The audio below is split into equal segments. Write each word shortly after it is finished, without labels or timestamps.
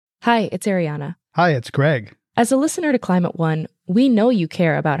Hi, it's Ariana. Hi, it's Greg. As a listener to Climate One, we know you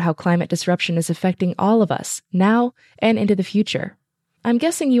care about how climate disruption is affecting all of us, now and into the future. I'm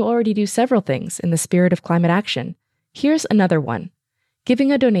guessing you already do several things in the spirit of climate action. Here's another one: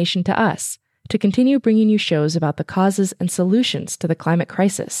 giving a donation to us to continue bringing you shows about the causes and solutions to the climate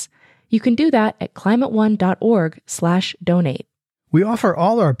crisis. You can do that at climateone.org/donate. We offer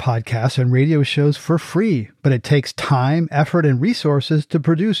all our podcasts and radio shows for free, but it takes time, effort, and resources to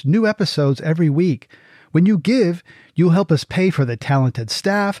produce new episodes every week. When you give, you'll help us pay for the talented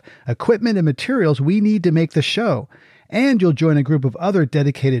staff, equipment, and materials we need to make the show. And you'll join a group of other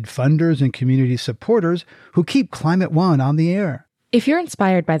dedicated funders and community supporters who keep Climate One on the air. If you're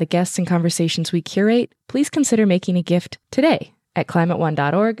inspired by the guests and conversations we curate, please consider making a gift today at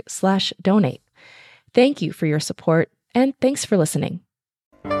climateone.org/donate. Thank you for your support, and thanks for listening.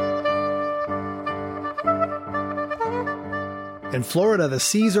 In Florida, the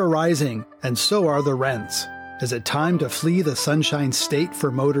seas are rising, and so are the rents. Is it time to flee the Sunshine State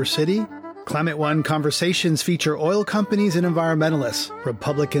for Motor City? Climate One conversations feature oil companies and environmentalists,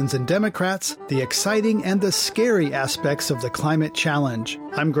 Republicans and Democrats, the exciting and the scary aspects of the climate challenge.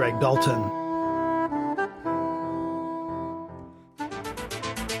 I'm Greg Dalton.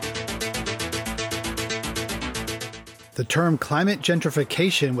 The term climate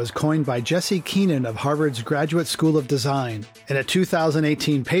gentrification was coined by Jesse Keenan of Harvard's Graduate School of Design. In a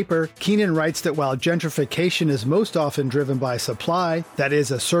 2018 paper, Keenan writes that while gentrification is most often driven by supply, that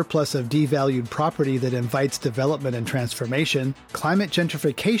is, a surplus of devalued property that invites development and transformation, climate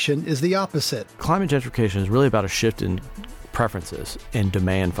gentrification is the opposite. Climate gentrification is really about a shift in preferences and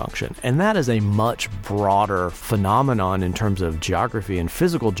demand function. And that is a much broader phenomenon in terms of geography and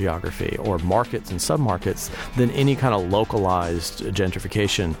physical geography, or markets and submarkets, than any kind of localized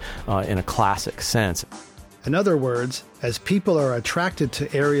gentrification in a classic sense. In other words, as people are attracted to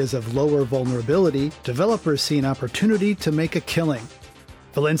areas of lower vulnerability, developers see an opportunity to make a killing.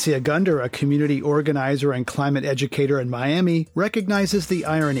 Valencia Gunder, a community organizer and climate educator in Miami, recognizes the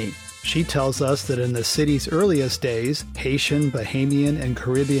irony. She tells us that in the city's earliest days, Haitian, Bahamian, and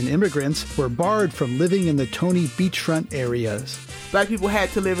Caribbean immigrants were barred from living in the Tony beachfront areas. Black people had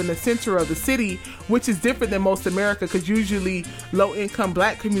to live in the center of the city, which is different than most America, because usually low-income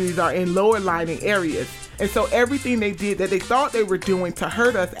black communities are in lower-lying areas. And so everything they did that they thought they were doing to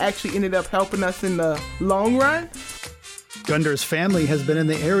hurt us actually ended up helping us in the long run. Gunder's family has been in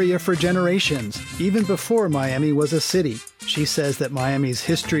the area for generations, even before Miami was a city. She says that Miami's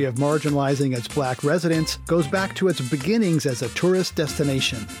history of marginalizing its black residents goes back to its beginnings as a tourist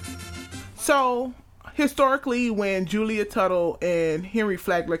destination. So, historically, when Julia Tuttle and Henry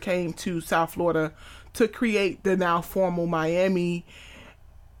Flagler came to South Florida to create the now formal Miami,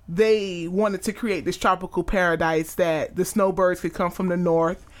 they wanted to create this tropical paradise that the snowbirds could come from the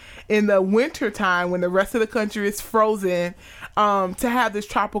north in the winter time when the rest of the country is frozen, to have this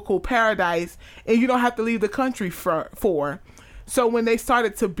tropical paradise, and you don't have to leave the country for. So when they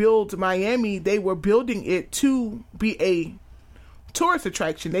started to build Miami, they were building it to be a tourist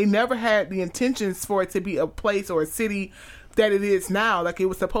attraction. They never had the intentions for it to be a place or a city that it is now. Like, it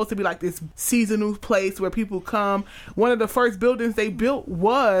was supposed to be like this seasonal place where people come. One of the first buildings they built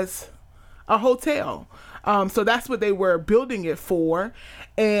was a hotel. So that's what they were building it for.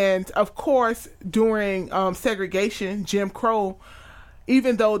 And of course, during segregation, Jim Crow,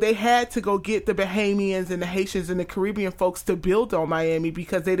 even though they had to go get the Bahamians and the Haitians and the Caribbean folks to build on Miami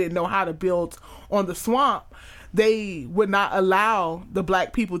because they didn't know how to build on the swamp, they would not allow the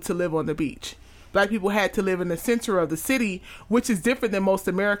black people to live on the beach. Black people had to live in the center of the city, which is different than most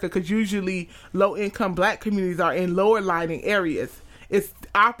America, because usually low-income black communities are in lower-lying areas. It's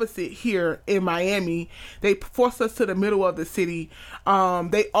opposite here in Miami. They forced us to the middle of the city.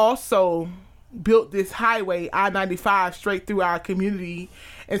 They also built this highway, I-95, straight through our community.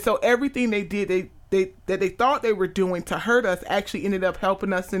 And so everything they did, that they thought they were doing to hurt us, actually ended up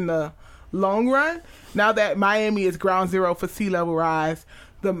helping us in the long run. Now that Miami is ground zero for sea level rise,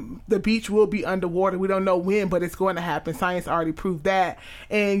 the beach will be underwater. We don't know when, but it's going to happen. Science already proved that.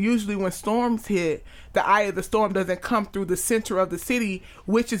 And usually when storms hit, the eye of the storm doesn't come through the center of the city,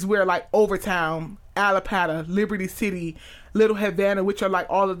 which is where like Overtown, Alapata, Liberty City, Little Havana, which are like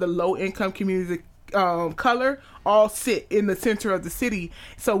all of the low-income communities of color, all sit in the center of the city.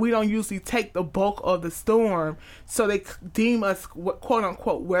 So we don't usually take the bulk of the storm. So they deem us,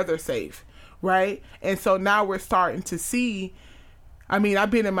 quote-unquote, weather safe, right? And so now we're starting to see, I mean,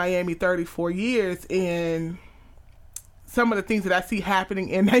 I've been in Miami 34 years, and some of the things that I see happening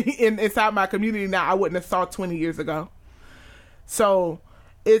inside my community now, I wouldn't have saw 20 years ago. So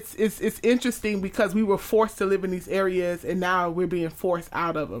it's interesting because we were forced to live in these areas, and now we're being forced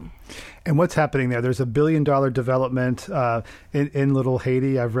out of them. And what's happening there? There's $1 billion development in Little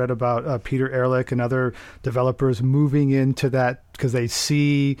Haiti. I've read about Peter Ehrlich and other developers moving into that because they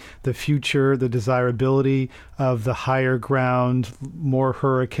see the future, the desirability of the higher ground, more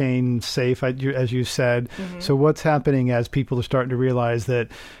hurricane safe, as you said. Mm-hmm. So what's happening as people are starting to realize that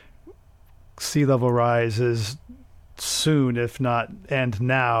sea level rise is soon, if not and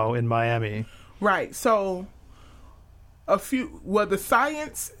now, in Miami? Right. So the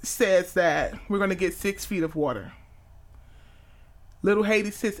science says that we're going to get 6 feet of water. Little Haiti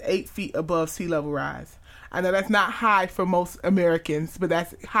sits 8 feet above sea level rise. I know that's not high for most Americans, but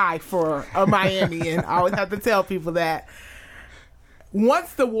that's high for a Miamian. I always have to tell people that.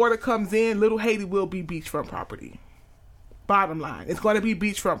 Once the water comes in, Little Haiti will be beachfront property. Bottom line. It's going to be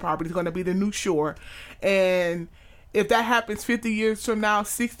beachfront property. It's going to be the new shore. And if that happens 50 years from now,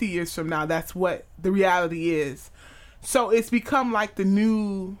 60 years from now, that's what the reality is. So it's become like the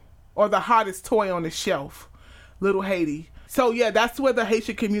new or the hottest toy on the shelf, Little Haiti. So yeah, that's where the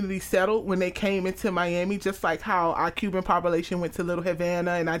Haitian community settled when they came into Miami, just like how our Cuban population went to Little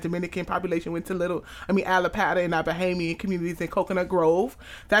Havana and our Dominican population went to Alapata and our Bahamian communities in Coconut Grove.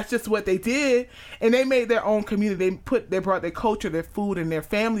 That's just what they did. And they made their own community. They brought their culture, their food, and their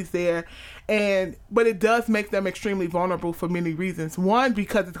families there. But it does make them extremely vulnerable for many reasons. One,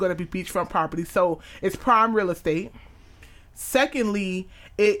 because it's going to be beachfront property, so it's prime real estate. Secondly,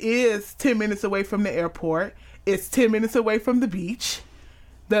 it is 10 minutes away from the airport. It's 10 minutes away from the beach,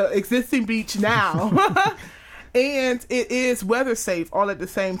 the existing beach now. And it is weather safe all at the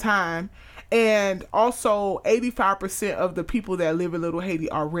same time. And also 85% of the people that live in Little Haiti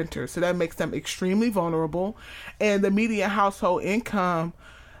are renters. So that makes them extremely vulnerable. And the median household income,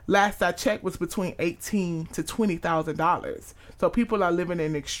 last I checked, was between $18,000 to $20,000. So people are living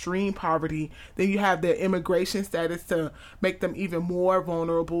in extreme poverty. Then you have their immigration status to make them even more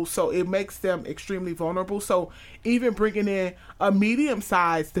vulnerable. So it makes them extremely vulnerable. So even bringing in a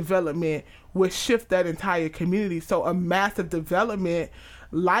medium-sized development would shift that entire community. So a massive development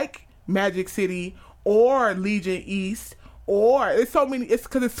like Magic City or Legion East, or it's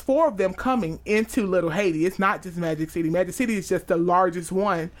because it's 4 of them coming into Little Haiti. It's not just Magic City. Magic City is just the largest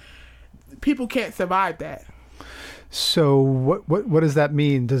one. People can't survive that. So what does that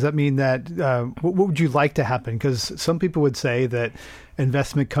mean? Does that mean that what would you like to happen? Because some people would say that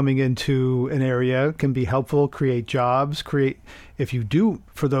investment coming into an area can be helpful, create jobs,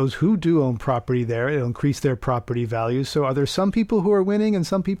 for those who do own property there, it'll increase their property values. So are there some people who are winning and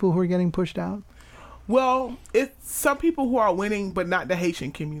some people who are getting pushed out? Well, it's some people who are winning, but not the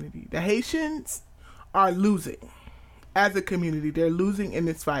Haitian community. The Haitians are losing as a community. They're losing in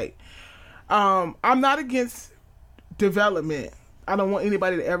this fight. I'm not against development. I don't want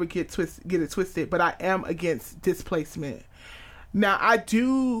anybody to ever get it twisted, but I am against displacement. Now, I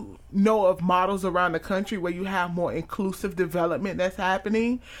do know of models around the country where you have more inclusive development that's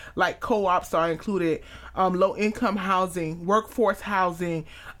happening, like co-ops are included, low-income housing, workforce housing,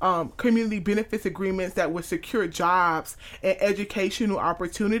 community benefits agreements that would secure jobs and educational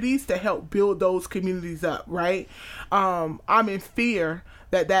opportunities to help build those communities up, right? I'm in fear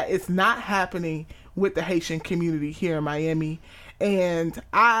that is not happening with the Haitian community here in Miami. And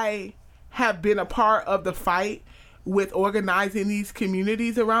I have been a part of the fight with organizing these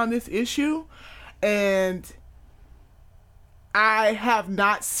communities around this issue. And I have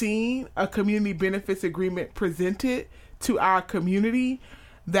not seen a community benefits agreement presented to our community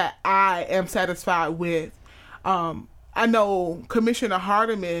that I am satisfied with. I know Commissioner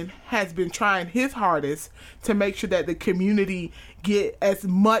Hardiman has been trying his hardest to make sure that the community get as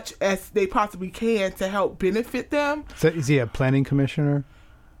much as they possibly can to help benefit them. So is he a planning commissioner?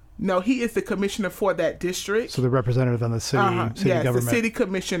 No, he is the commissioner for that district. So the representative on the city government. The city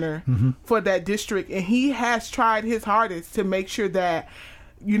commissioner for that district. And he has tried his hardest to make sure that,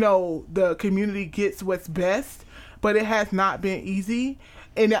 the community gets what's best. But it has not been easy.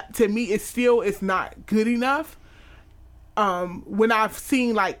 And to me, it's not good enough. When I've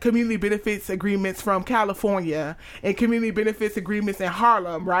seen like community benefits agreements from California and community benefits agreements in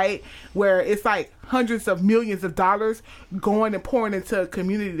Harlem, right, where it's like hundreds of millions of dollars going and pouring into a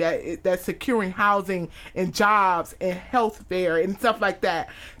community that's securing housing and jobs and health care and stuff like that.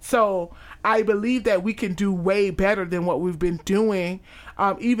 So I believe that we can do way better than what we've been doing,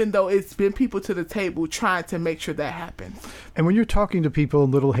 even though it's been people to the table trying to make sure that happens. And when you're talking to people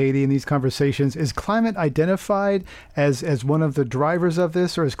in Little Haiti in these conversations, is climate identified as one of the drivers of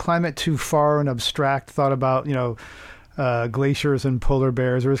this, or is climate too far and abstract, thought about, glaciers and polar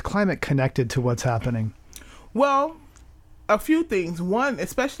bears, or is climate connected to what's happening? Well, a few things. One,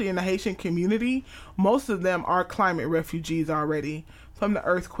 especially in the Haitian community, most of them are climate refugees already from the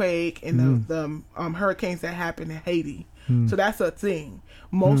earthquake and the hurricanes that happened in Haiti. So that's a thing.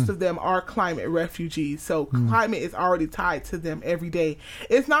 Most of them are climate refugees. So climate is already tied to them every day.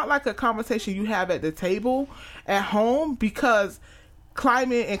 It's not like a conversation you have at the table at home, because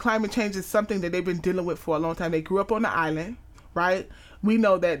climate and climate change is something that they've been dealing with for a long time. They grew up on the island, right? We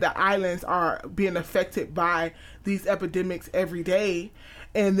know that the islands are being affected by these epidemics every day.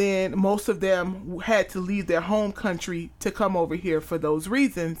 And then most of them had to leave their home country to come over here for those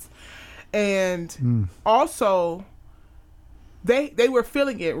reasons. And also, they were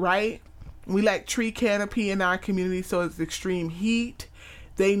feeling it, right? We lack tree canopy in our community, so it's extreme heat.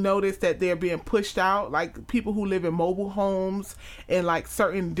 They noticed that they're being pushed out, like people who live in mobile homes and like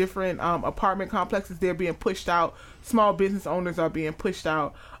certain different apartment complexes, they're being pushed out. Small business owners are being pushed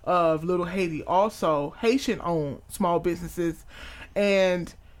out of Little Haiti. Also, Haitian-owned small businesses.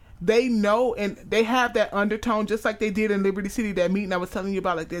 And they know, and they have that undertone, just like they did in Liberty City, that meeting I was telling you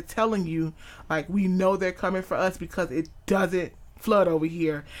about. Like, they're telling you, like, we know they're coming for us because it doesn't flood over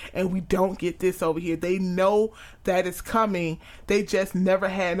here and we don't get this over here. They know that it's coming. They just never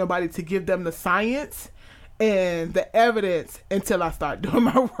had nobody to give them the science and the evidence until I started doing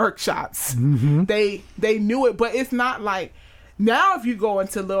my workshops. They knew it, but it's not like now if you go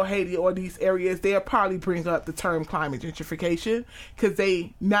into Little Haiti or these areas, they'll probably bring up the term climate gentrification because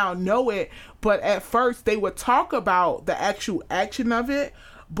they now know it. But at first they would talk about the actual action of it,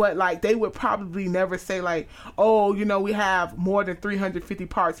 but like they would probably never say like, oh, you know, we have more than 350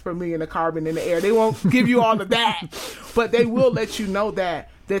 parts per million of carbon in the air. They won't give you all of that, but they will let you know that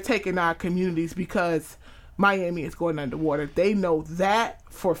they're taking our communities because Miami is going underwater. They know that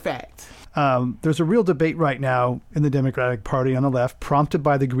for a fact. There's a real debate right now in the Democratic Party on the left, prompted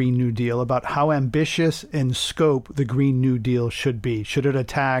by the Green New Deal, about how ambitious in scope the Green New Deal should be. Should it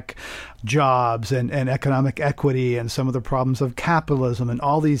attack jobs and economic equity and some of the problems of capitalism and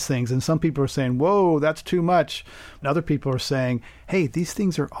all these things? And some people are saying, whoa, that's too much. And other people are saying, hey, these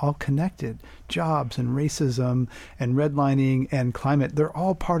things are all connected. Jobs and racism and redlining and climate, they're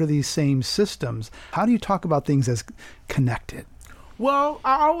all part of these same systems. How do you talk about things as connected? Well,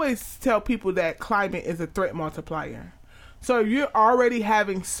 I always tell people that climate is a threat multiplier. So if you're already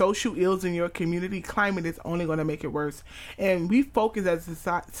having social ills in your community, climate is only going to make it worse. And we focus as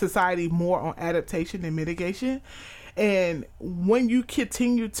a society more on adaptation and mitigation. And when you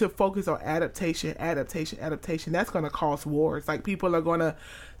continue to focus on adaptation, that's going to cause wars. Like people are going to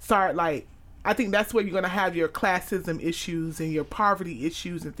start like, I think that's where you're going to have your classism issues and your poverty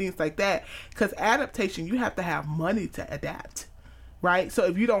issues and things like that. Because adaptation, you have to have money to adapt. Right? So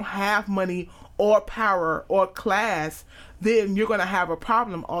if you don't have money or power or class, then you're going to have a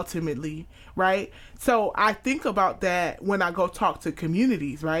problem ultimately, right? So I think about that when I go talk to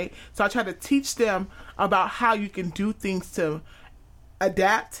communities, right? So I try to teach them about how you can do things to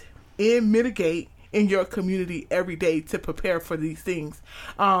adapt and mitigate in your community every day to prepare for these things.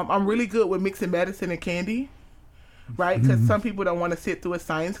 I'm really good with mixing medicine and candy, right? Because some people don't want to sit through a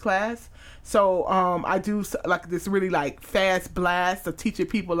science class. So I do like this really like fast blast of teaching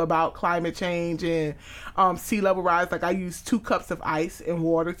people about climate change and sea level rise. Like I use 2 cups of ice and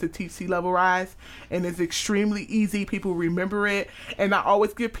water to teach sea level rise, and it's extremely easy. People remember it, and I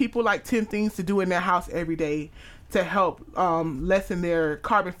always give people like 10 things to do in their house every day to help lessen their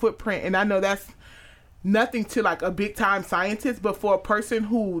carbon footprint. And I know that's nothing to like a big time scientist, but for a person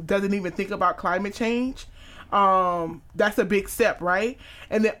who doesn't even think about climate change, that's a big step, right?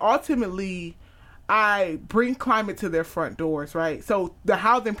 And then ultimately I bring climate to their front doors, right? So the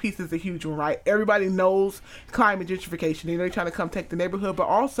housing piece is a huge one, right? Everybody knows climate gentrification. You know, they're trying to come take the neighborhood, but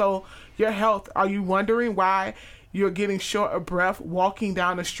also your health. Are you wondering why you're getting short of breath walking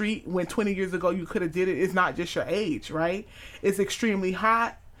down the street when 20 years ago you could have did it? It's not just your age, right? It's extremely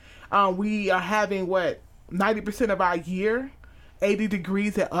hot. We are having 90% of our year, 80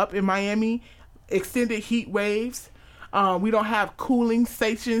 degrees and up in Miami. Extended heat waves. We don't have cooling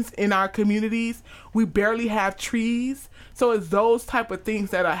stations in our communities. We barely have trees. So it's those type of things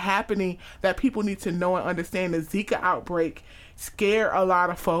that are happening that people need to know and understand. The Zika outbreak scared a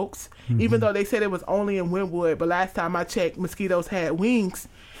lot of folks, even though they said it was only in Wynwood. But last time I checked, mosquitoes had wings,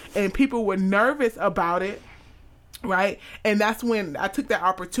 and people were nervous about it. Right. And that's when I took that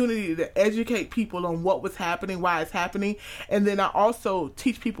opportunity to educate people on what was happening, why it's happening. And then I also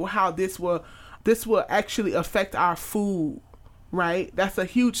teach people how this will actually affect our food, right? That's a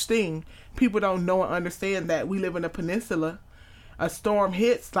huge thing. People don't know and understand that we live in a peninsula. A storm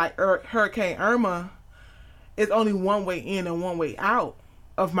hits like Hurricane Irma, it's only one way in and one way out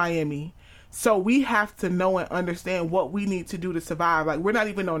of Miami. So we have to know and understand what we need to do to survive. Like, we're not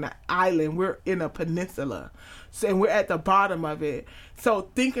even on an island. We're in a peninsula. So, and we're at the bottom of it. So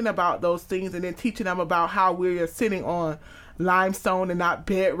thinking about those things and then teaching them about how we're sitting on limestone and not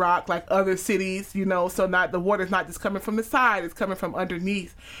bedrock like other cities, you know, so not the water's not just coming from the side, it's coming from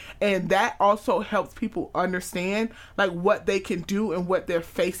underneath. And that also helps people understand like what they can do and what they're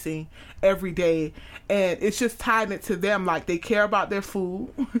facing every day. And it's just tying it to them, like they care about their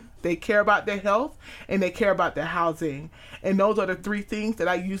food, they care about their health, and they care about their housing. And those are the three things that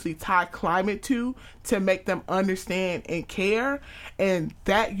I usually tie climate to make them understand and care. And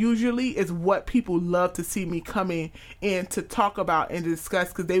that usually is what people love to see me coming in to talk about and discuss,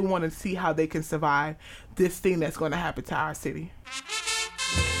 because they want to see how they can survive this thing that's going to happen to our city.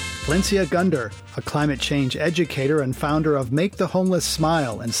 Valencia Gunder, a climate change educator and founder of Make the Homeless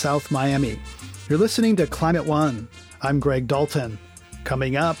Smile in South Miami. You're listening to Climate One. I'm Greg Dalton.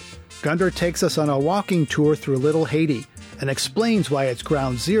 Coming up, Gunder takes us on a walking tour through Little Haiti and explains why it's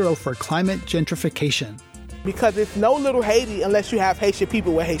ground zero for climate gentrification. Because it's no Little Haiti unless you have Haitian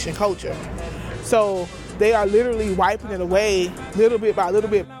people with Haitian culture. So they are literally wiping it away little bit by little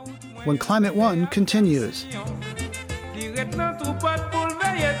bit. When Climate One continues.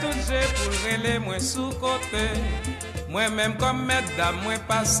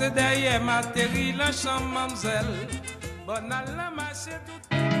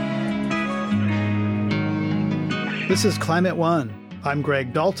 This is Climate One. I'm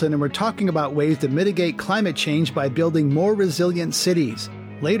Greg Dalton, and we're talking about ways to mitigate climate change by building more resilient cities.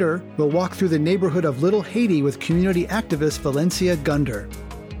 Later, we'll walk through the neighborhood of Little Haiti with community activist Valencia Gunder.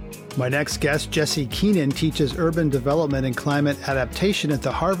 My next guest, Jesse Keenan, teaches urban development and climate adaptation at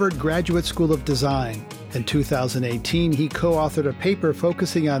the Harvard Graduate School of Design. In 2018, he co-authored a paper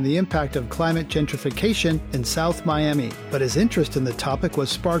focusing on the impact of climate gentrification in South Miami, but his interest in the topic was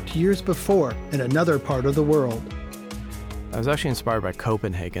sparked years before in another part of the world. I was actually inspired by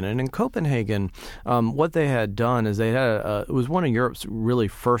Copenhagen. And in Copenhagen, what they had done is they had it was one of Europe's really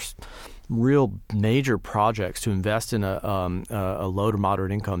first real major projects to invest in a low to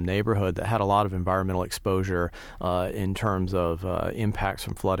moderate income neighborhood that had a lot of environmental exposure in terms of impacts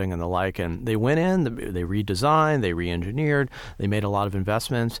from flooding and the like. And they went in, they redesigned, they re-engineered, they made a lot of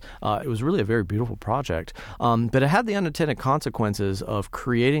investments. It was really a very beautiful project. But it had the unintended consequences of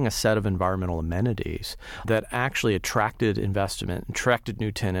creating a set of environmental amenities that actually attracted investment, attracted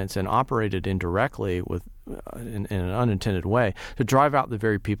new tenants, and operated indirectly with in an unintended way to drive out the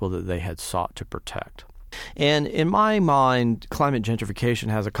very people that they had sought to protect. And in my mind, climate gentrification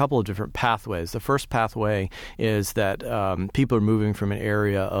has a couple of different pathways. The first pathway is that people are moving from an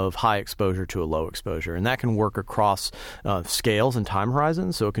area of high exposure to a low exposure, and that can work across scales and time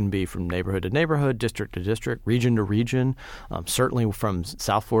horizons. So it can be from neighborhood to neighborhood, district to district, region to region, certainly from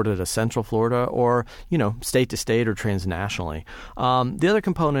South Florida to Central Florida, or state to state or transnationally. The other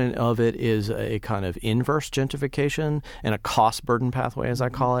component of it is a kind of inverse gentrification and a cost burden pathway, as I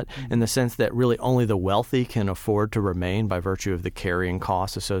call it, in the sense that really only the wealthy can afford to remain by virtue of the carrying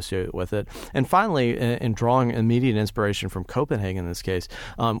costs associated with it. And finally, in drawing immediate inspiration from Copenhagen in this case,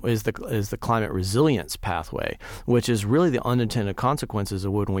 is the climate resilience pathway, which is really the unintended consequences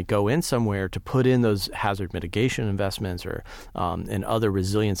of when we go in somewhere to put in those hazard mitigation investments or and other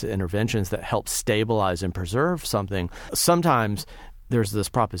resilience interventions that help stabilize and preserve something. Sometimes there's this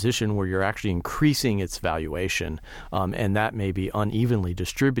proposition where you're actually increasing its valuation, and that may be unevenly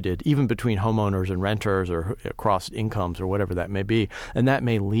distributed, even between homeowners and renters or across incomes or whatever that may be, and that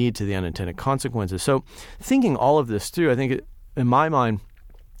may lead to the unintended consequences. So thinking all of this through, I think, in my mind,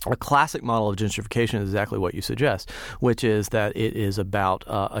 a classic model of gentrification is exactly what you suggest, which is that it is about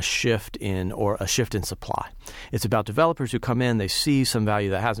a shift in supply. It's about developers who come in, they see some value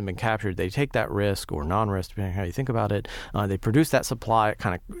that hasn't been captured, they take that risk or non-risk, depending on how you think about it. They produce that supply,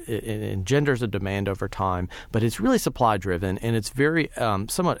 it engenders a demand over time, but it's really supply-driven, and it's very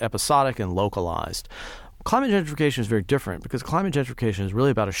somewhat episodic and localized. Climate gentrification is very different because climate gentrification is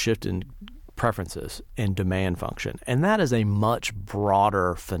really about a shift in preferences and demand function. And that is a much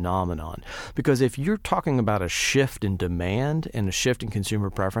broader phenomenon, because if you're talking about a shift in demand and a shift in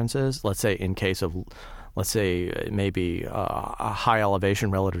consumer preferences, let's say in case of it may be a high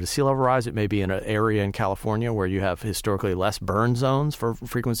elevation relative to sea level rise. It may be in an area in California where you have historically less burn zones for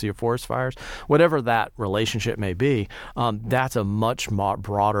frequency of forest fires. Whatever that relationship may be, that's a much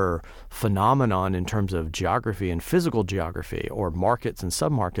broader phenomenon in terms of geography and physical geography or markets and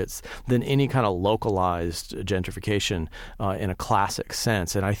submarkets than any kind of localized gentrification in a classic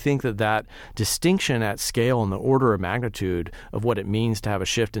sense. And I think that distinction at scale and the order of magnitude of what it means to have a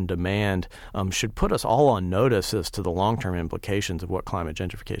shift in demand should put us all all on notice as to the long-term implications of what climate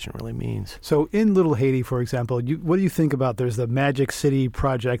gentrification really means. So in Little Haiti, for example, what do you think about there's the Magic City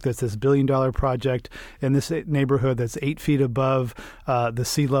project, that's this $1 billion project in this neighborhood that's 8 feet above the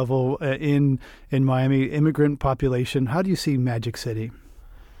sea level in Miami, immigrant population. How do you see Magic City?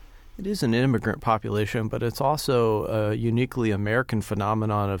 It is an immigrant population, but it's also a uniquely American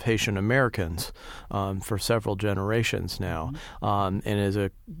phenomenon of Haitian Americans for several generations now, and is a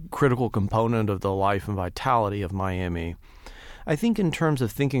critical component of the life and vitality of Miami. I think in terms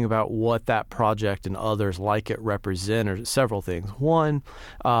of thinking about what that project and others like it represent are several things. One,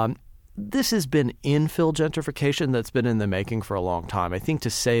 this has been infill gentrification that's been in the making for a long time. I think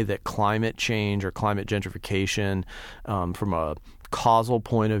to say that climate change or climate gentrification from a causal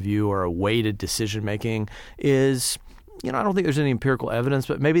point of view or a weighted decision-making is, I don't think there's any empirical evidence,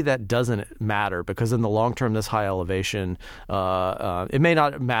 but maybe that doesn't matter because in the long term, this high elevation, it may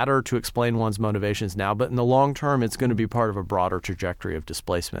not matter to explain one's motivations now, but in the long term, it's going to be part of a broader trajectory of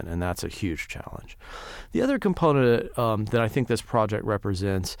displacement, and that's a huge challenge. The other component that I think this project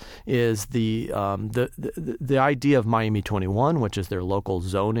represents is the idea of Miami 21, which is their local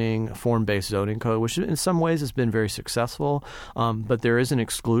zoning, form-based zoning code, which in some ways has been very successful, but there is an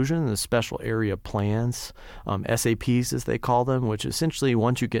exclusion in the special area plans, SAPs as they call them, which essentially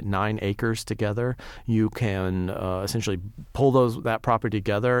once you get 9 acres together, you can essentially pull that property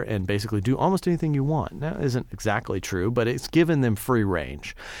together and basically do almost anything you want. That isn't exactly true, but it's given them free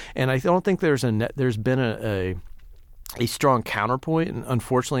range. And I don't think there's been a strong counterpoint. And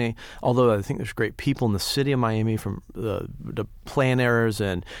unfortunately, although I think there's great people in the city of Miami from the planners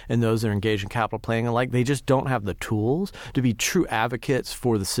and those that are engaged in capital planning alike, they just don't have the tools to be true advocates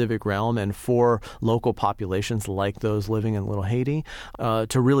for the civic realm and for local populations like those living in Little Haiti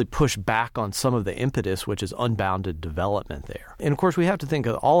to really push back on some of the impetus, which is unbounded development there. And of course, we have to think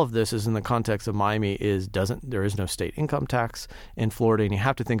of all of this is in the context of Miami there is no state income tax in Florida, and you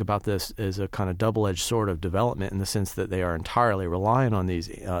have to think about this as a kind of double-edged sword of development in the sense that they are entirely reliant on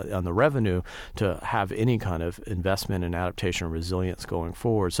on the revenue to have any kind of investment in adaptation and resilience going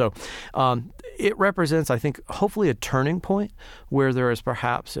forward. So it represents, I think, hopefully a turning point where there is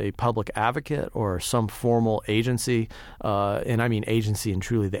perhaps a public advocate or some formal agency, and I mean agency and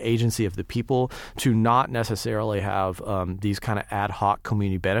truly the agency of the people, to not necessarily have these kind of ad hoc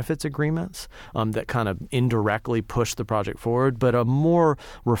community benefits agreements that kind of indirectly push the project forward, but a more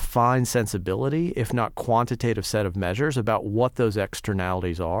refined sensibility, if not quantitative set of measures about what those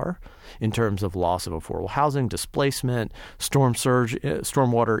externalities are in terms of loss of affordable housing, displacement,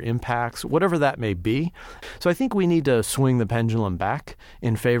 stormwater impacts, whatever that may be. So I think we need to swing the pendulum back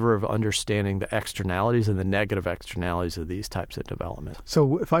in favor of understanding the externalities and the negative externalities of these types of development.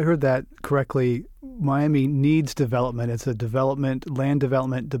 So if I heard that correctly, Miami needs development. It's a land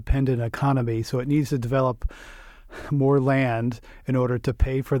development dependent economy. So it needs to develop more land in order to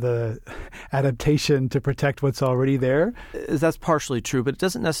pay for the adaptation to protect what's already there? That's partially true, but it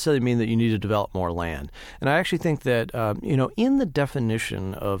doesn't necessarily mean that you need to develop more land. And I actually think that, in the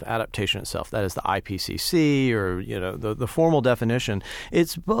definition of adaptation itself, that is the IPCC or, the formal definition,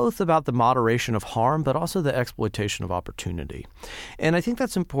 it's both about the moderation of harm, but also the exploitation of opportunity. And I think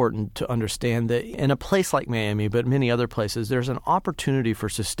that's important to understand that in a place like Miami, but many other places, there's an opportunity for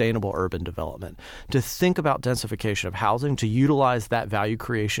sustainable urban development, to think about densification of housing, to utilize that value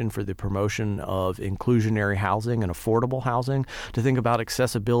creation for the promotion of inclusionary housing and affordable housing, to think about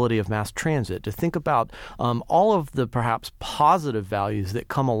accessibility of mass transit, to think about all of the perhaps positive values that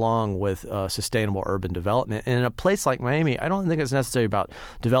come along with sustainable urban development. And in a place like Miami, I don't think it's necessarily about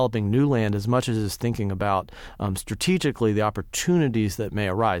developing new land as much as it's thinking about strategically the opportunities that may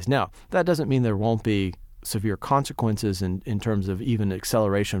arise. Now, that doesn't mean there won't be severe consequences in terms of even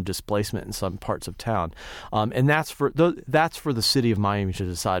acceleration of displacement in some parts of town. And that's for the city of Miami to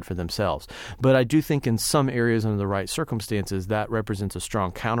decide for themselves. But I do think in some areas under the right circumstances, that represents a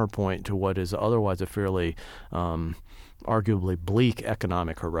strong counterpoint to what is otherwise a fairly arguably bleak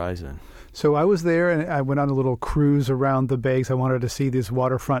economic horizon. So I was there and I went on a little cruise around the bay. I wanted to see these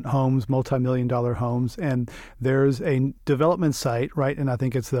waterfront homes, multi-million-dollar homes. And there's a development site, right? And I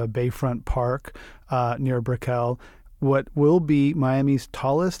think it's the Bayfront Park near Brickell. What will be Miami's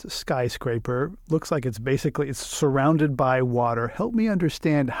tallest skyscraper looks like it's surrounded by water. Help me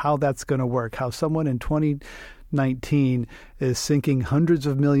understand how that's going to work, how someone in 2019 is sinking hundreds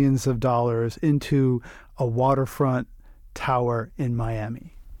of millions of dollars into a waterfront tower in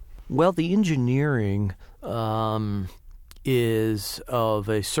Miami. Well, the engineering is of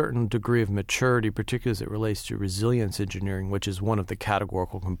a certain degree of maturity, particularly as it relates to resilience engineering, which is one of the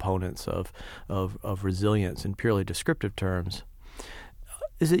categorical components of resilience in purely descriptive terms.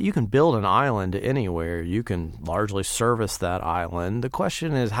 is that you can build an island anywhere. You can largely service that island. The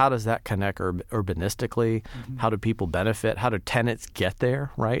question is, how does that connect urbanistically? Mm-hmm. How do people benefit? How do tenants get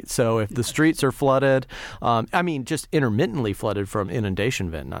there, right? So if the streets are flooded, just intermittently flooded from inundation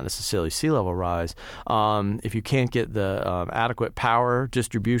event, not necessarily sea level rise, if you can't get the adequate power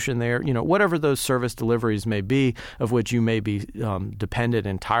distribution there, whatever those service deliveries may be, of which you may be dependent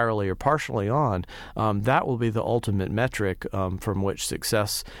entirely or partially on, that will be the ultimate metric from which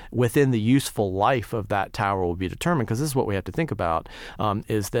success within the useful life of that tower will be determined. Because this is what we have to think about,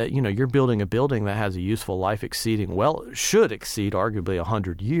 is that, you're building a building that has a useful life should exceed arguably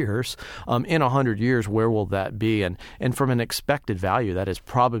 100 years. In 100 years, where will that be? And from an expected value, that is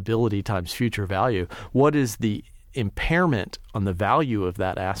probability times future value, what is the impairment on the value of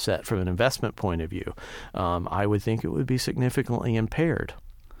that asset from an investment point of view? I would think it would be significantly impaired.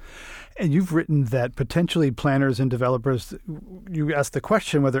 And you've written that potentially planners and developers, you asked the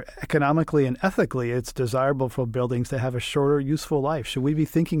question whether economically and ethically it's desirable for buildings to have a shorter useful life. Should we be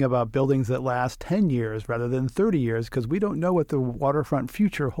thinking about buildings that last 10 years rather than 30 years? Because we don't know what the waterfront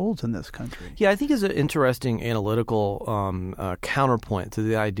future holds in this country. Yeah, I think it's an interesting analytical counterpoint to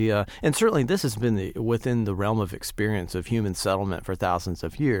the idea, and certainly this has been within the realm of experience of human settlement for thousands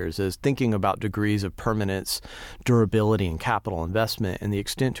of years, is thinking about degrees of permanence, durability, and capital investment, and the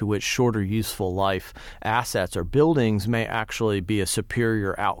extent to which shorter useful life assets or buildings may actually be a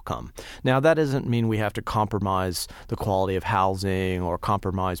superior outcome. Now, that doesn't mean we have to compromise the quality of housing or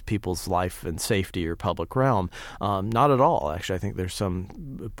compromise people's life and safety or public realm. Not at all. Actually, I think there's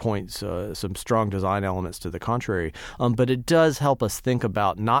some points, some strong design elements to the contrary. But it does help us think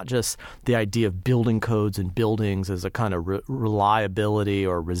about not just the idea of building codes and buildings as a kind of reliability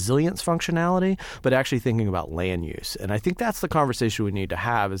or resilience functionality, but actually thinking about land use. And I think that's the conversation we need to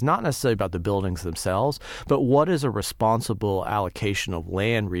have, is not necessarily about the buildings themselves, but what is a responsible allocation of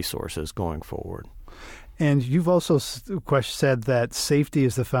land resources going forward. And you've also said that safety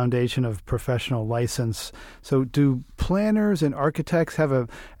is the foundation of professional license. So do planners and architects have an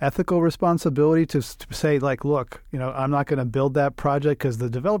ethical responsibility to say, like, look, I'm not going to build that project because the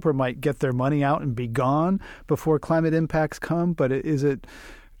developer might get their money out and be gone before climate impacts come? But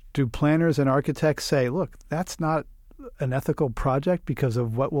do planners and architects say, look, that's not an ethical project because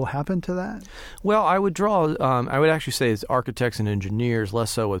of what will happen to that? Well, I would actually say it's architects and engineers,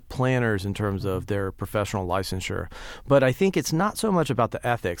 less so with planners in terms of their professional licensure. But I think it's not so much about the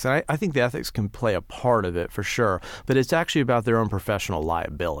ethics. And I think the ethics can play a part of it for sure, but it's actually about their own professional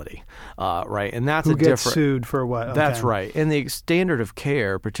liability, right? And that's Who gets sued for what? Okay. That's right. And the standard of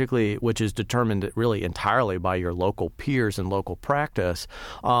care, particularly, which is determined really entirely by your local peers and local practice,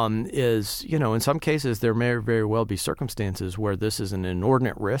 is, in some cases there may very well be circumstances where this is an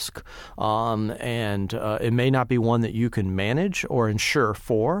inordinate risk, and it may not be one that you can manage or insure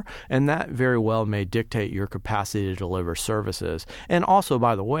for, and that very well may dictate your capacity to deliver services. And also,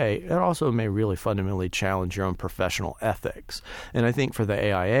 by the way, it also may really fundamentally challenge your own professional ethics. And I think for the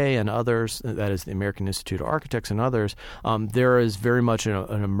AIA and others, that is the American Institute of Architects and others, there is very much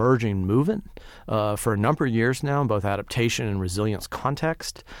an emerging movement for a number of years now in both adaptation and resilience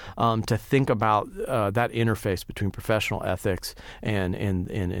context to think about that interface between professional ethics and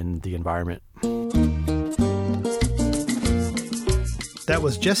the environment. That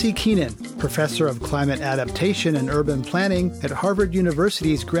was Jesse Keenan, professor of climate adaptation and urban planning at Harvard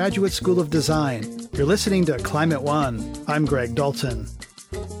University's Graduate School of Design. You're listening to Climate One. I'm Greg Dalton.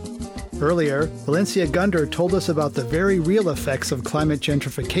 Earlier, Valencia Gunder told us about the very real effects of climate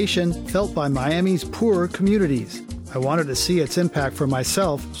gentrification felt by Miami's poorer communities. I wanted to see its impact for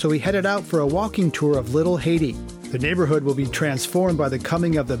myself, so we headed out for a walking tour of Little Haiti. The neighborhood will be transformed by the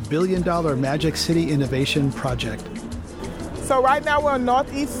coming of the billion-dollar Magic City Innovation Project. So right now we're on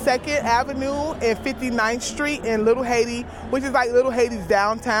Northeast 2nd Avenue and 59th Street in Little Haiti, which is like Little Haiti's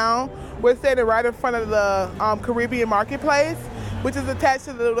downtown. We're standing right in front of the Caribbean Marketplace, which is attached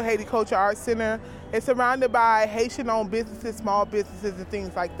to the Little Haiti Culture Arts Center. It's surrounded by Haitian-owned businesses, small businesses, and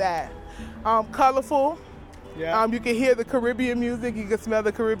things like that. Colorful. Yeah. You can hear the Caribbean music. You can smell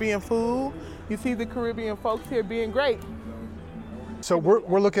the Caribbean food. You see the Caribbean folks here being great. So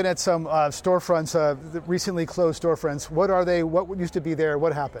we're looking at some storefronts, recently closed storefronts. What are they? What used to be there?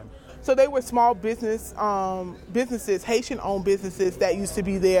 What happened? So they were small businesses, Haitian-owned businesses that used to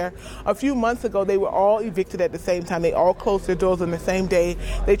be there. A few months ago, they were all evicted at the same time. They all closed their doors on the same day.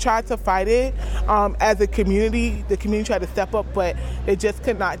 They tried to fight it as a community. The community tried to step up, but they just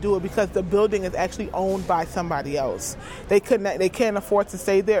could not do it because the building is actually owned by somebody else. They can't afford to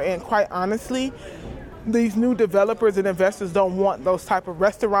stay there, and quite honestly, these new developers and investors don't want those type of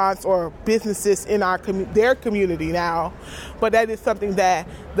restaurants or businesses in their community now. But that is something that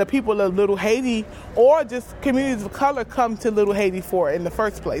the people of Little Haiti or just communities of color come to Little Haiti for in the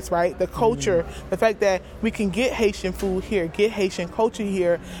first place, right? The culture, the fact that we can get Haitian food here, get Haitian culture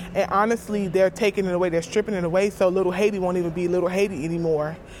here, and honestly, they're taking it away, they're stripping it away, so Little Haiti won't even be Little Haiti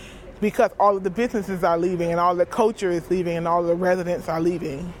anymore because all of the businesses are leaving and all the culture is leaving and all the residents are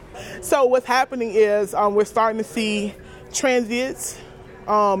leaving. So what's happening is we're starting to see transients,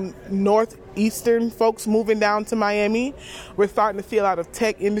 northeastern folks moving down to Miami. We're starting to see a lot of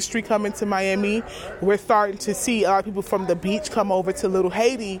tech industry coming to Miami. We're starting to see a lot of people from the beach come over to Little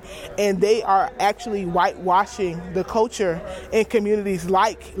Haiti, and they are actually whitewashing the culture in communities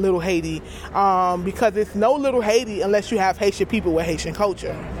like Little Haiti because it's no Little Haiti unless you have Haitian people with Haitian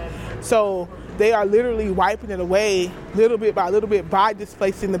culture. So they are literally wiping it away little bit by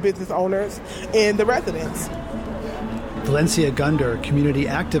displacing the business owners and the residents. Valencia Gunder, community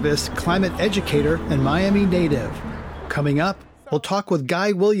activist, climate educator, and Miami native. Coming up, we'll talk with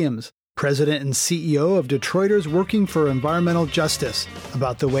Guy Williams, president and CEO of Detroiters Working for Environmental Justice,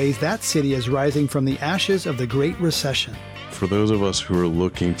 about the ways that city is rising from the ashes of the Great Recession. For those of us who are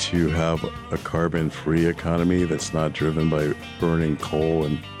looking to have a carbon-free economy that's not driven by burning coal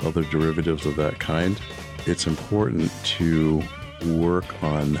and other derivatives of that kind, it's important to work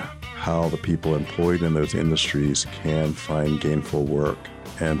on how the people employed in those industries can find gainful work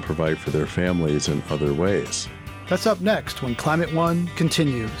and provide for their families in other ways. That's up next when Climate One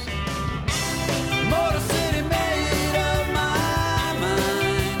continues.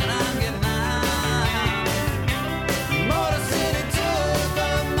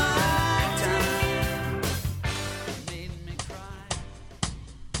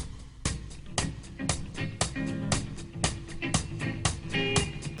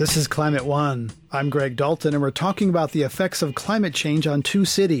 This is Climate One. I'm Greg Dalton, and we're talking about the effects of climate change on two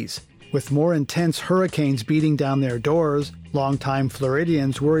cities. With more intense hurricanes beating down their doors, longtime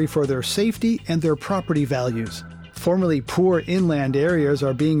Floridians worry for their safety and their property values. Formerly poor inland areas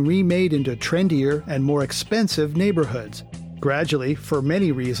are being remade into trendier and more expensive neighborhoods. Gradually, for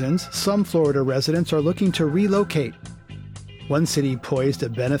many reasons, some Florida residents are looking to relocate. One city poised to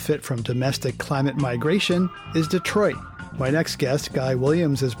benefit from domestic climate migration is Detroit. My next guest, Guy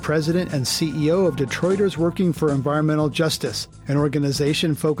Williams, is president and CEO of Detroiters Working for Environmental Justice, an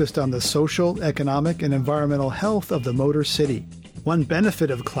organization focused on the social, economic, and environmental health of the Motor City. One benefit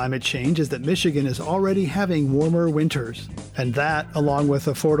of climate change is that Michigan is already having warmer winters. And that, along with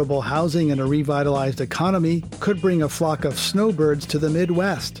affordable housing and a revitalized economy, could bring a flock of snowbirds to the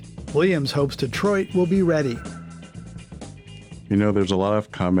Midwest. Williams hopes Detroit will be ready. You know, there's a lot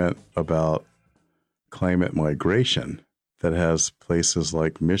of comment about climate migration that has places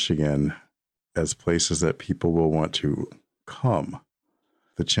like Michigan as places that people will want to come.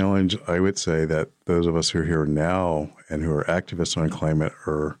 The challenge, I would say, that those of us who are here now and who are activists on climate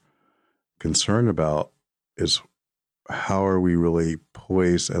are concerned about is how are we really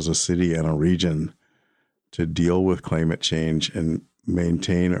poised as a city and a region to deal with climate change and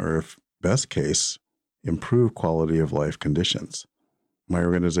maintain, or if best case, improve quality of life conditions. My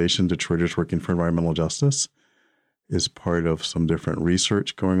organization, Detroiters Working for Environmental Justice, is part of some different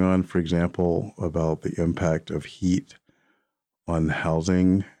research going on, for example, about the impact of heat on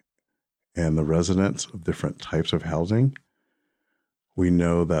housing and the residents of different types of housing. We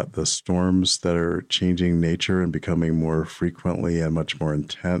know that the storms that are changing nature and becoming more frequently and much more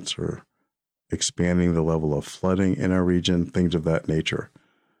intense are expanding the level of flooding in our region, things of that nature.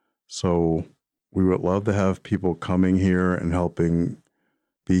 So we would love to have people coming here and helping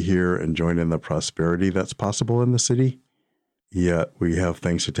be here and join in the prosperity that's possible in the city. Yet we have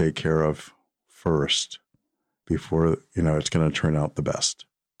things to take care of first before, it's going to turn out the best.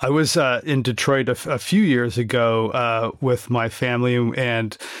 I was in Detroit a few years ago with my family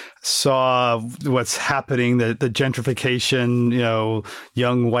and saw what's happening, the gentrification,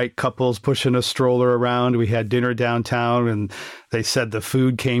 young white couples pushing a stroller around. We had dinner downtown, and they said the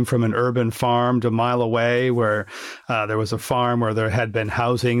food came from an urban farm a mile away where there was a farm where there had been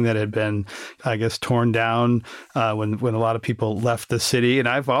housing that had been, I guess, torn down when a lot of people left the city. And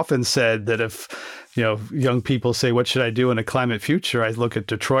I've often said that if young people say, what should I do in a climate future? I look at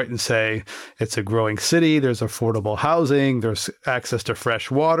Detroit and say, it's a growing city. There's affordable housing. There's access to fresh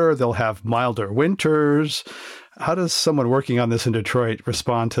water. They'll have milder winters. How does someone working on this in Detroit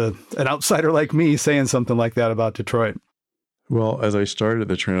respond to an outsider like me saying something like that about Detroit? Well, as I started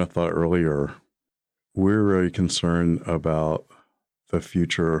the train of thought earlier, we're very concerned about the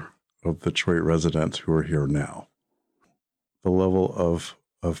future of Detroit residents who are here now. The level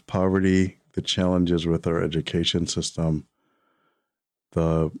of poverty, the challenges with our education system,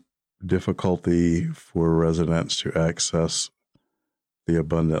 the difficulty for residents to access the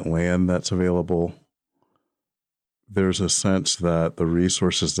abundant land that's available, there's a sense that the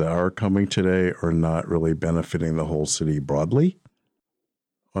resources that are coming today are not really benefiting the whole city broadly.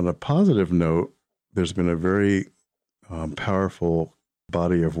 On a positive note, there's been a very powerful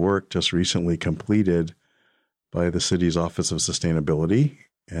body of work just recently completed by the city's Office of Sustainability,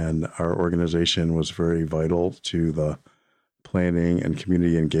 and our organization was very vital to the planning and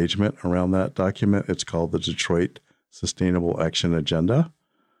community engagement around that document. It's called the Detroit Sustainable Action Agenda.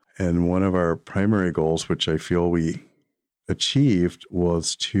 And one of our primary goals, which I feel we achieved,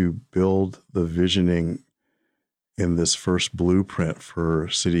 was to build the visioning in this first blueprint for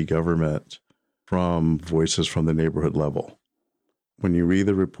city government from voices from the neighborhood level. When you read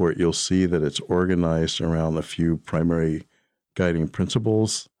the report, you'll see that it's organized around a few primary guiding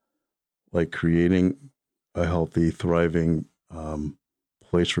principles, like creating a healthy, thriving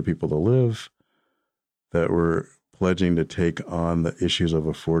place for people to live, that we're pledging to take on the issues of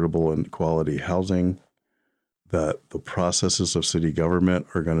affordable and quality housing, that the processes of city government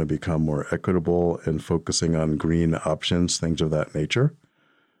are going to become more equitable and focusing on green options, things of that nature.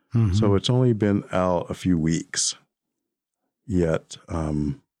 Mm-hmm. So it's only been out a few weeks, yet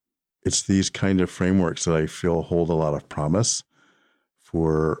it's these kind of frameworks that I feel hold a lot of promise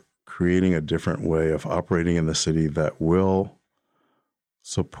for creating a different way of operating in the city that will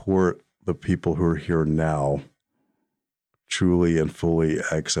support the people who are here now truly and fully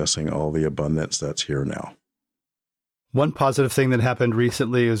accessing all the abundance that's here now. One positive thing that happened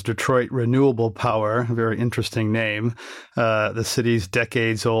recently is Detroit Renewable Power, a very interesting name, the city's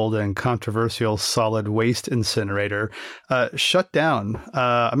decades-old and controversial solid waste incinerator, shut down.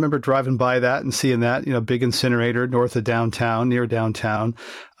 I remember driving by that and seeing that, big incinerator north of downtown, near downtown.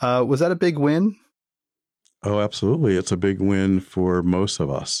 Was that a big win? Oh, absolutely. It's a big win for most of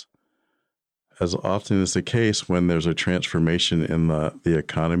us. As often is the case when there's a transformation in the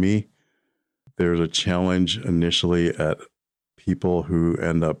economy, there's a challenge initially at people who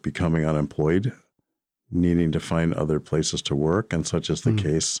end up becoming unemployed, needing to find other places to work. And such is the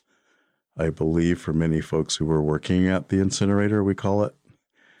case, I believe, for many folks who were working at the incinerator, we call it.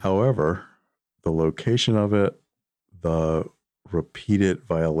 However, the location of it, the repeated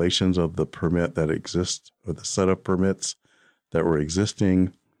violations of the permit that exists, or the set of permits that were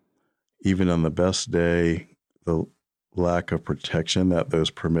existing, even on the best day, the lack of protection that those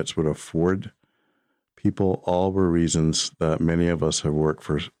permits would afford people, all were reasons that many of us have worked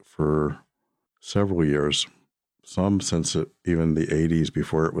for several years, some since even the 80s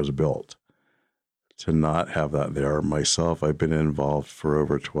before it was built, to not have that there. Myself, I've been involved for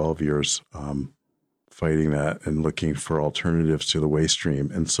over 12 years fighting that and looking for alternatives to the waste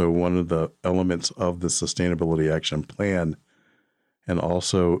stream. And so one of the elements of the Sustainability Action Plan, and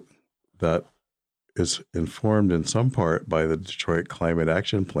also that is informed in some part by the Detroit Climate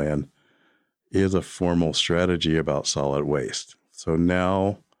Action Plan, is a formal strategy about solid waste. So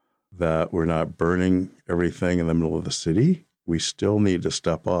now that we're not burning everything in the middle of the city, we still need to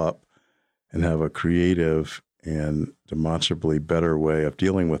step up and have a creative and demonstrably better way of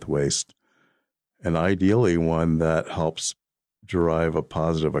dealing with waste, and ideally one that helps drive a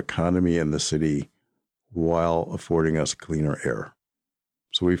positive economy in the city while affording us cleaner air.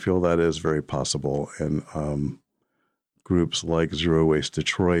 So we feel that is very possible, and groups like Zero Waste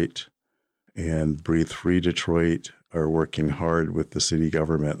Detroit and Breathe Free Detroit are working hard with the city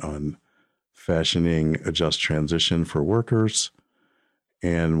government on fashioning a just transition for workers.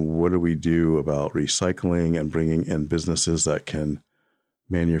 And what do we do about recycling and bringing in businesses that can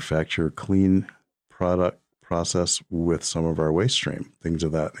manufacture clean product process with some of our waste stream, things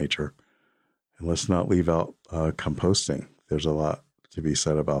of that nature. And let's not leave out composting. There's a lot to be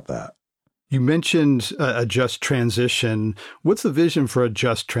said about that. You mentioned a just transition. What's the vision for a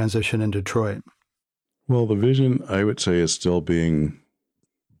just transition in Detroit? Well, the vision, I would say, is still being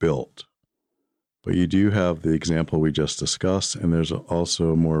built. But you do have the example we just discussed, and there's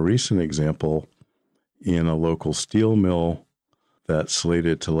also a more recent example in a local steel mill that's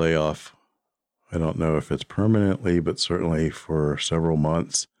slated to lay off, I don't know if it's permanently, but certainly for several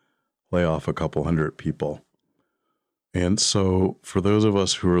months, lay off a couple hundred people. And so for those of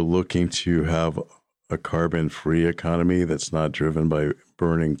us who are looking to have a carbon-free economy that's not driven by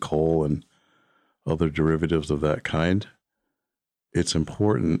burning coal and other derivatives of that kind, it's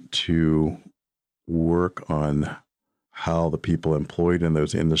important to work on how the people employed in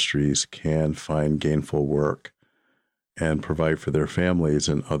those industries can find gainful work and provide for their families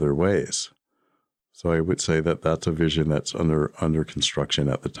in other ways. So I would say that that's a vision that's under construction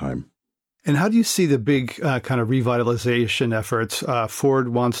at the time. And how do you see the big kind of revitalization efforts? Ford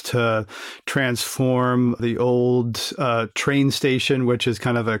wants to transform the old train station, which is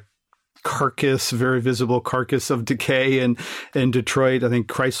kind of a carcass, very visible carcass of decay in Detroit. I think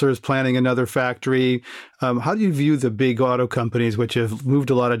Chrysler is planning another factory. How do you view the big auto companies, which have moved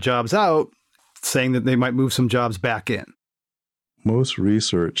a lot of jobs out, saying that they might move some jobs back in? Most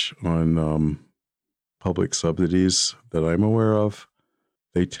research on public subsidies that I'm aware of,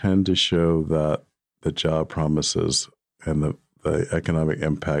 they tend to show that the job promises and the economic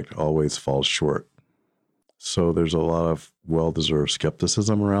impact always falls short. So there's a lot of well-deserved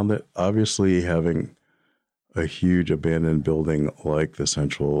skepticism around it. Obviously, having a huge abandoned building like the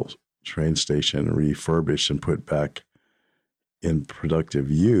Central train station refurbished and put back in productive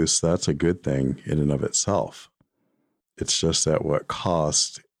use, that's a good thing in and of itself. It's just at what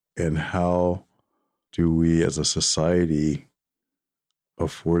cost, and how do we as a society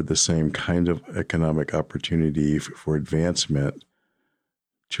afford the same kind of economic opportunity for advancement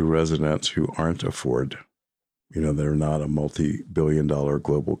to residents who aren't afford. They're not a multi-billion-dollar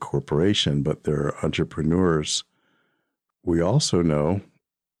global corporation, but they're entrepreneurs. We also know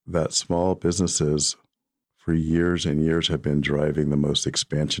that small businesses for years and years have been driving the most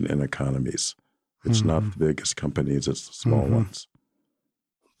expansion in economies. It's not the biggest companies, it's the small ones.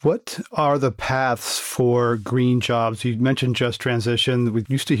 What are the paths for green jobs? You mentioned just transition. We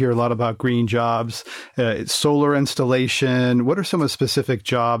used to hear a lot about green jobs, solar installation. What are some of the specific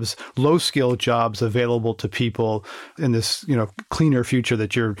jobs, low-skill jobs available to people in this, cleaner future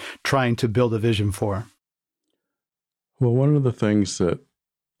that you're trying to build a vision for? Well, one of the things that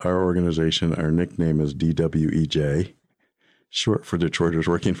our organization, our nickname is DWEJ, short for Detroiters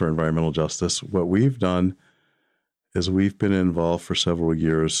Working for Environmental Justice. What we've done is we've been involved for several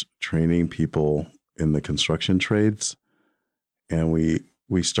years training people in the construction trades. And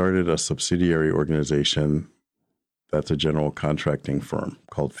we started a subsidiary organization that's a general contracting firm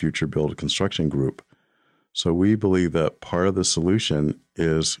called Future Build Construction Group. So we believe that part of the solution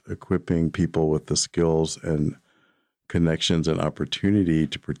is equipping people with the skills and connections and opportunity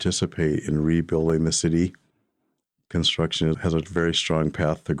to participate in rebuilding the city. Construction has a very strong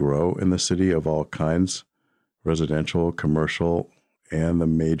path to grow in the city of all kinds, residential, commercial, and the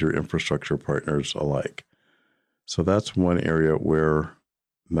major infrastructure partners alike. So that's one area where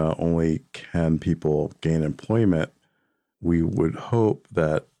not only can people gain employment, we would hope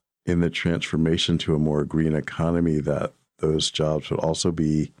that in the transformation to a more green economy, that those jobs would also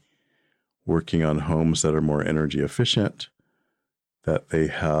be working on homes that are more energy efficient, that they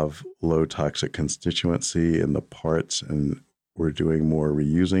have low toxic constituency in the parts, and we're doing more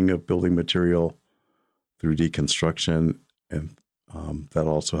reusing of building material through deconstruction, and that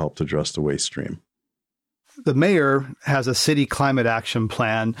also helped address the waste stream. The mayor has a city climate action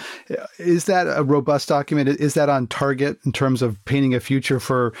plan. Is that a robust document? Is that on target in terms of painting a future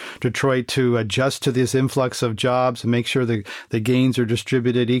for Detroit to adjust to this influx of jobs and make sure the gains are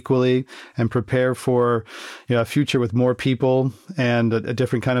distributed equally and prepare for a future with more people and a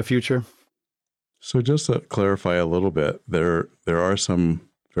different kind of future? So just to clarify a little bit, there are some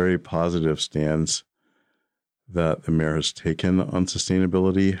very positive stands that the mayor has taken on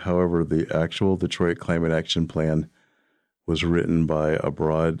sustainability. However, the actual Detroit Climate Action Plan was written by a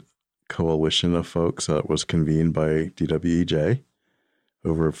broad coalition of folks that was convened by DWEJ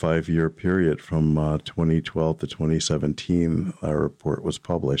over a 5-year period from 2012 to 2017. Our report was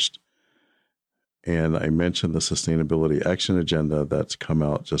published. And I mentioned the Sustainability Action Agenda that's come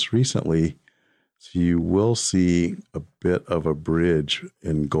out just recently. So you will see a bit of a bridge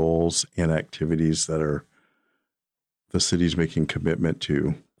in goals and activities that are the city's making commitment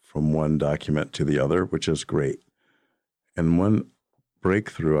to from one document to the other, which is great. And one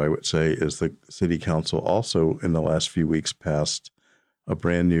breakthrough, I would say, is the city council also in the last few weeks passed a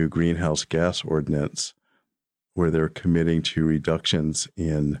brand new greenhouse gas ordinance where they're committing to reductions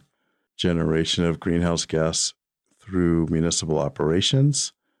in generation of greenhouse gas through municipal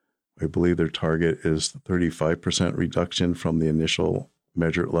operations. I believe their target is 35% reduction from the initial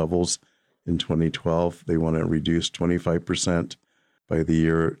measured levels in 2012. They want to reduce 25% by the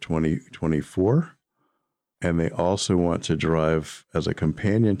year 2024. And they also want to drive, as a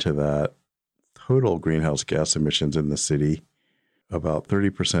companion to that, total greenhouse gas emissions in the city about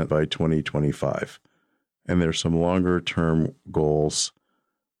 30% by 2025. And there's some longer term goals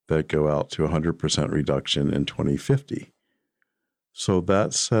that go out to 100% reduction in 2050. So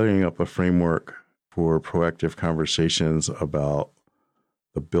that's setting up a framework for proactive conversations about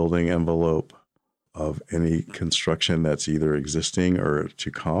the building envelope of any construction that's either existing or to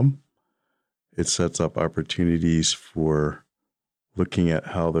come. It sets up opportunities for looking at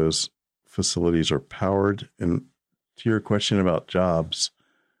how those facilities are powered. And to your question about jobs,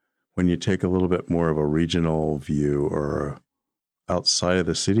 when you take a little bit more of a regional view or outside of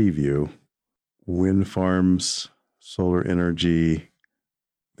the city view, wind farms, solar energy,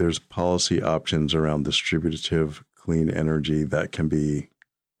 there's policy options around distributive clean energy that can be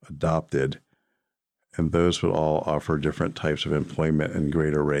adopted. And those would all offer different types of employment and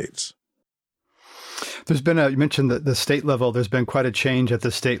greater rates. There's been you mentioned the state level. There's been quite a change at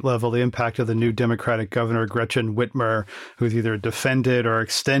the state level. The impact of the new Democratic governor, Gretchen Whitmer, who's either defended or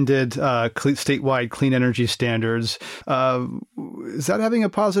extended statewide clean energy standards. Is that having a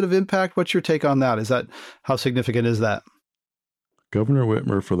positive impact? What's your take on that? How significant is that? Governor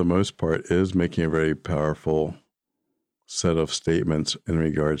Whitmer, for the most part, is making a very powerful set of statements in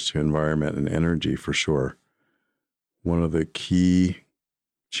regards to environment and energy, for sure. One of the key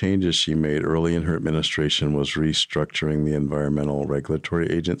changes she made early in her administration was restructuring the Environmental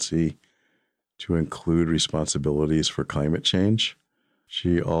Regulatory Agency to include responsibilities for climate change.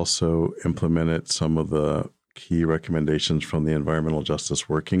 She also implemented some of the key recommendations from the Environmental Justice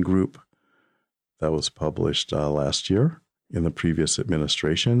Working Group that was published last year in the previous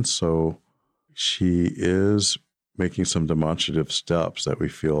administration. So she is making some demonstrative steps that we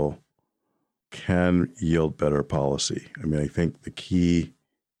feel can yield better policy. I mean, I think the key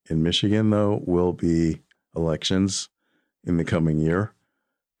in Michigan, though, will be elections in the coming year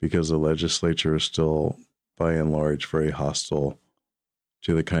because the legislature is still, by and large, very hostile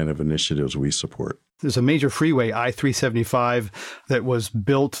to the kind of initiatives we support. There's a major freeway, I-375, that was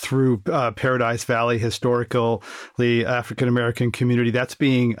built through Paradise Valley, historically African-American community. That's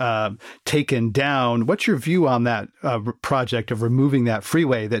being taken down. What's your view on that project of removing that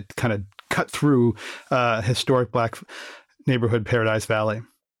freeway that kind of cut through historic Black neighborhood Paradise Valley?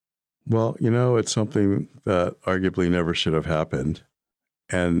 Well, it's something that arguably never should have happened.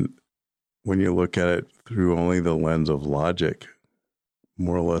 And when you look at it through only the lens of logic,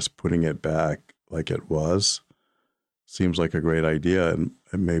 more or less putting it back like it was seems like a great idea. And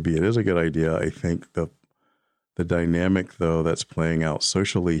maybe it is a good idea. I think the dynamic, though, that's playing out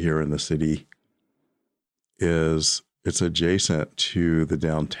socially here in the city is it's adjacent to the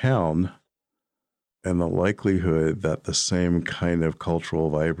downtown, and the likelihood that the same kind of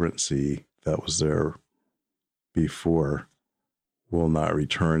cultural vibrancy that was there before will not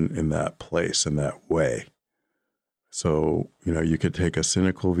return in that place, in that way. So, you could take a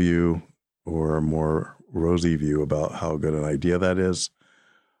cynical view or a more rosy view about how good an idea that is.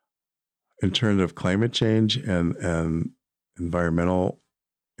 In terms of climate change and environmental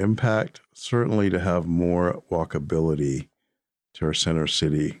impact, certainly to have more walkability to our center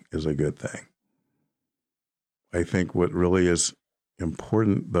city is a good thing. I think what really is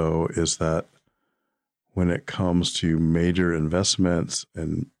important, though, is that when it comes to major investments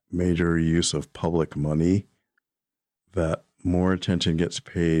and major use of public money, that more attention gets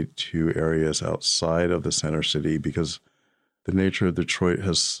paid to areas outside of the center city, because the nature of Detroit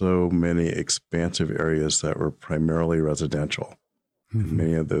has so many expansive areas that were primarily residential. Mm-hmm.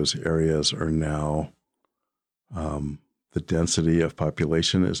 Many of those areas are now, the density of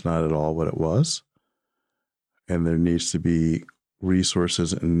population is not at all what it was. And there needs to be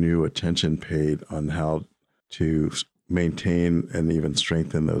resources and new attention paid on how to maintain and even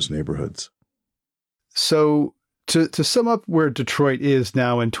strengthen those neighborhoods. So to sum up where Detroit is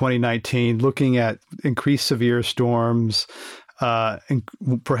now in 2019, looking at increased severe storms, and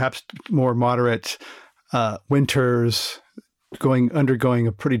perhaps more moderate winters, undergoing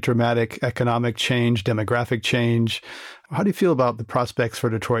a pretty dramatic economic change, demographic change, how do you feel about the prospects for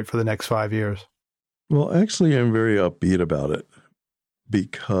Detroit for the next 5 years? Well, actually, I'm very upbeat about it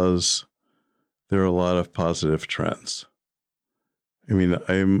because there are a lot of positive trends. I mean,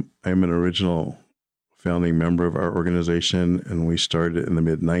 I'm an original founding member of our organization, and we started in the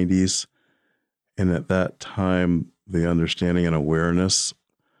mid-90s. And at that time, the understanding and awareness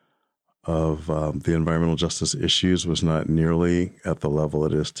of the environmental justice issues was not nearly at the level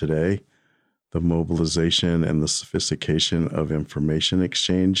it is today. The mobilization and the sophistication of information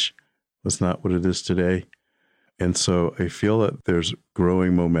exchange was not what it is today. And so I feel that there's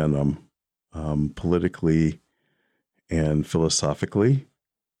growing momentum politically and philosophically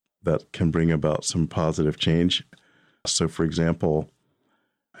that can bring about some positive change. So, for example,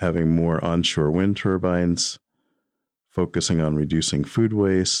 having more onshore wind turbines, focusing on reducing food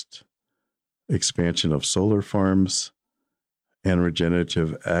waste, expansion of solar farms, and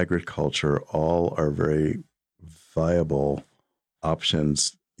regenerative agriculture all are very viable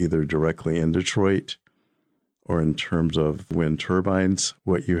options, either directly in Detroit or in terms of wind turbines.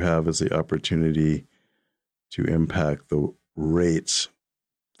 What you have is the opportunity to impact the rates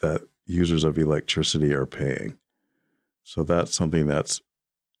that users of electricity are paying. So that's something that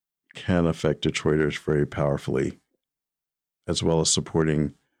can affect Detroiters very powerfully, as well as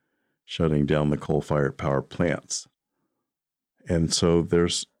supporting shutting down the coal-fired power plants. And so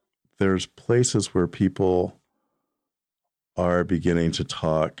there's places where people are beginning to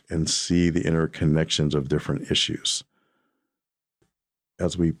talk and see the interconnections of different issues.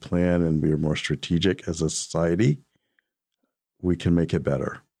 As we plan and we are more strategic as a society, we can make it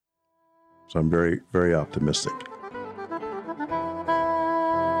better. So I'm very, very optimistic.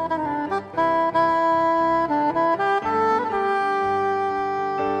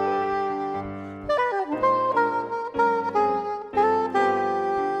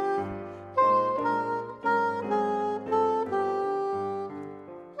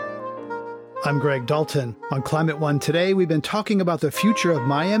 I'm Greg Dalton. On Climate One today, we've been talking about the future of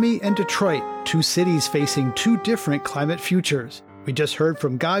Miami and Detroit, two cities facing two different climate futures. We just heard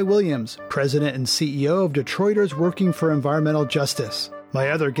from Guy Williams, President and CEO of Detroiters Working for Environmental Justice. My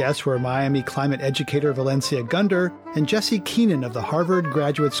other guests were Miami climate educator Valencia Gunder and Jesse Keenan of the Harvard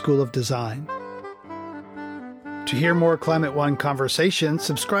Graduate School of Design. To hear more Climate One conversations,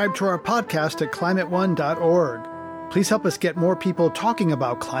 subscribe to our podcast at climateone.org. Please help us get more people talking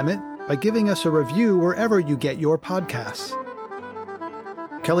about climate by giving us a review wherever you get your podcasts.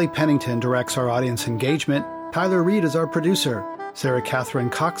 Kelly Pennington directs our audience engagement. Tyler Reed is our producer. Sarah Catherine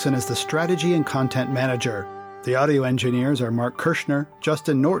Coxon is the strategy and content manager. The audio engineers are Mark Kirshner,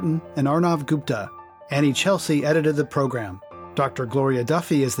 Justin Norton, and Arnav Gupta. Annie Chelsea edited the program. Dr. Gloria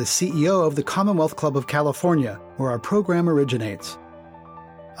Duffy is the CEO of the Commonwealth Club of California, where our program originates.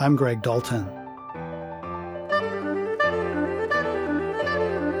 I'm Greg Dalton.